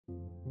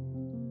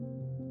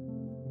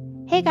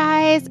Hey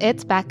guys,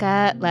 it's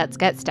Becca. Let's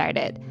get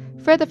started.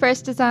 For the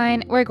first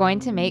design, we're going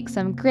to make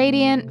some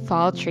gradient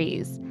fall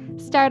trees.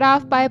 Start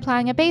off by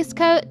applying a base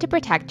coat to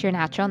protect your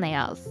natural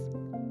nails.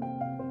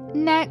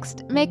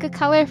 Next, make a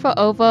colorful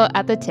oval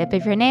at the tip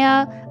of your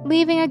nail,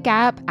 leaving a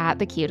gap at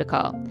the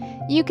cuticle.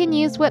 You can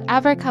use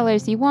whatever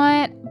colors you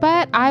want,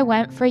 but I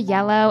went for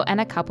yellow and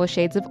a couple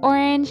shades of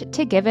orange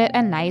to give it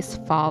a nice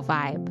fall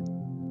vibe.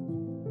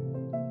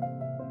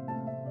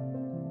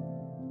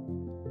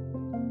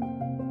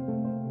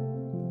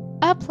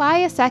 Apply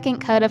a second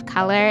coat of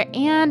color,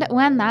 and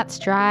when that's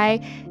dry,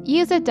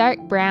 use a dark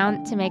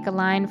brown to make a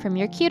line from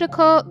your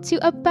cuticle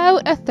to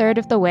about a third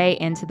of the way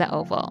into the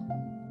oval.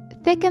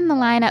 Thicken the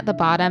line at the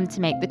bottom to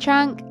make the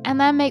trunk, and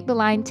then make the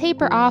line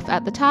taper off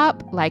at the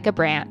top like a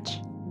branch.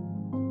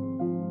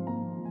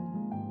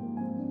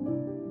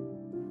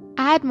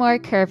 Add more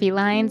curvy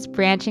lines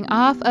branching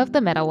off of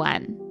the middle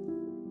one.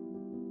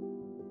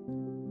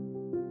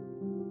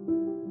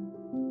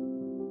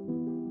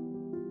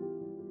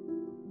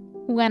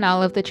 When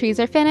all of the trees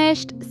are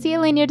finished,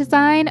 seal in your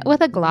design with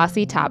a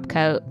glossy top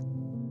coat.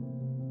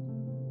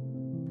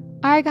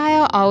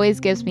 ARGYLE always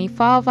gives me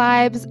fall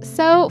vibes,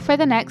 so for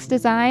the next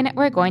design,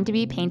 we're going to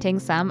be painting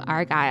some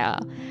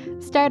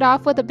ARGYLE. Start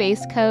off with a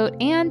base coat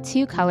and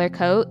 2 color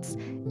coats.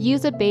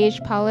 Use a beige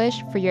polish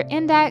for your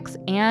index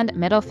and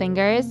middle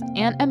fingers,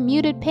 and a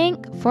muted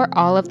pink for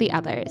all of the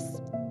others.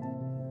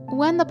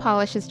 When the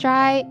polish is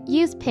dry,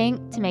 use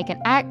pink to make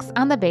an X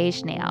on the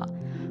beige nail.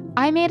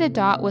 I made a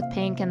dot with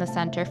pink in the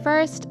center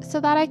first so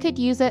that I could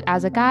use it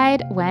as a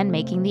guide when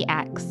making the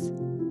X.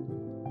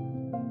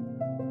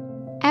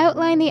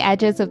 Outline the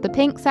edges of the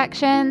pink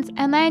sections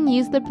and then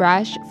use the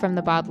brush from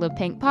the bottle of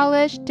pink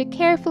polish to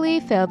carefully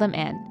fill them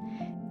in.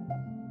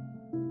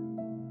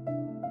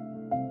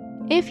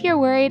 If you're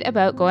worried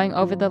about going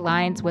over the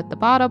lines with the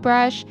bottle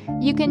brush,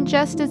 you can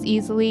just as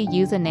easily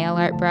use a nail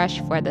art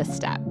brush for this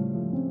step.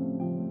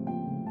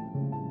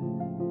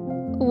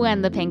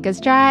 When the pink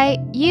is dry,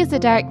 use a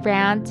dark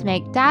brown to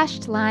make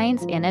dashed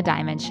lines in a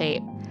diamond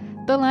shape.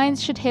 The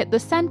lines should hit the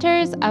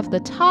centers of the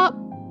top,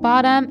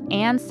 bottom,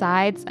 and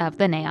sides of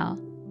the nail.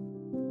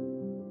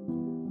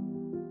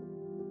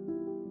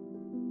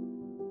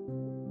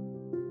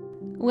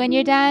 When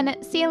you're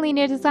done, seal in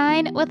your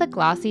design with a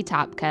glossy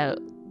top coat.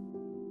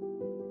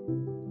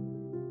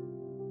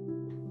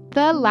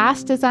 The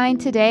last design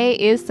today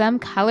is some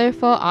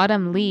colorful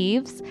autumn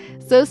leaves,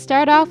 so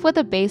start off with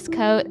a base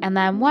coat and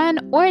then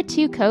 1 or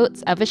 2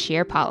 coats of a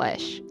sheer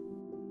polish.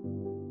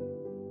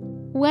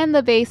 When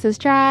the base is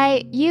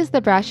dry, use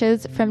the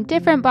brushes from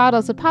different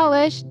bottles of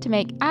polish to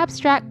make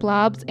abstract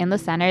blobs in the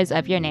centers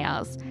of your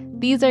nails.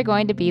 These are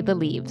going to be the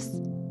leaves.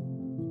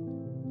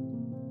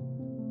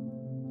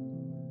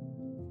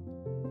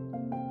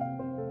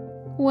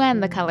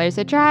 When the colors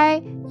are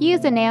dry,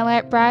 use a nail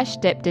art brush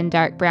dipped in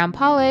dark brown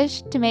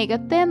polish to make a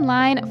thin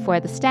line for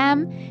the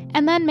stem,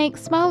 and then make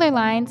smaller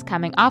lines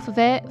coming off of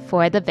it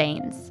for the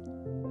veins.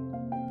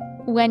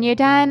 When you're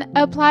done,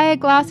 apply a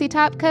glossy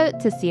top coat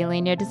to seal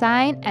in your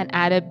design and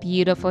add a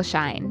beautiful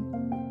shine.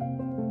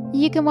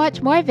 You can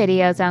watch more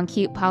videos on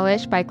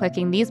cutepolish by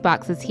clicking these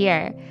boxes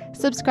here.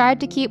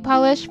 Subscribe to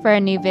cutepolish for a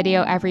new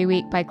video every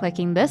week by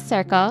clicking this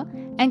circle,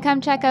 and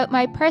come check out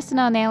my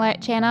personal nail art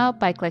channel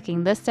by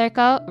clicking this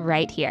circle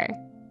right here.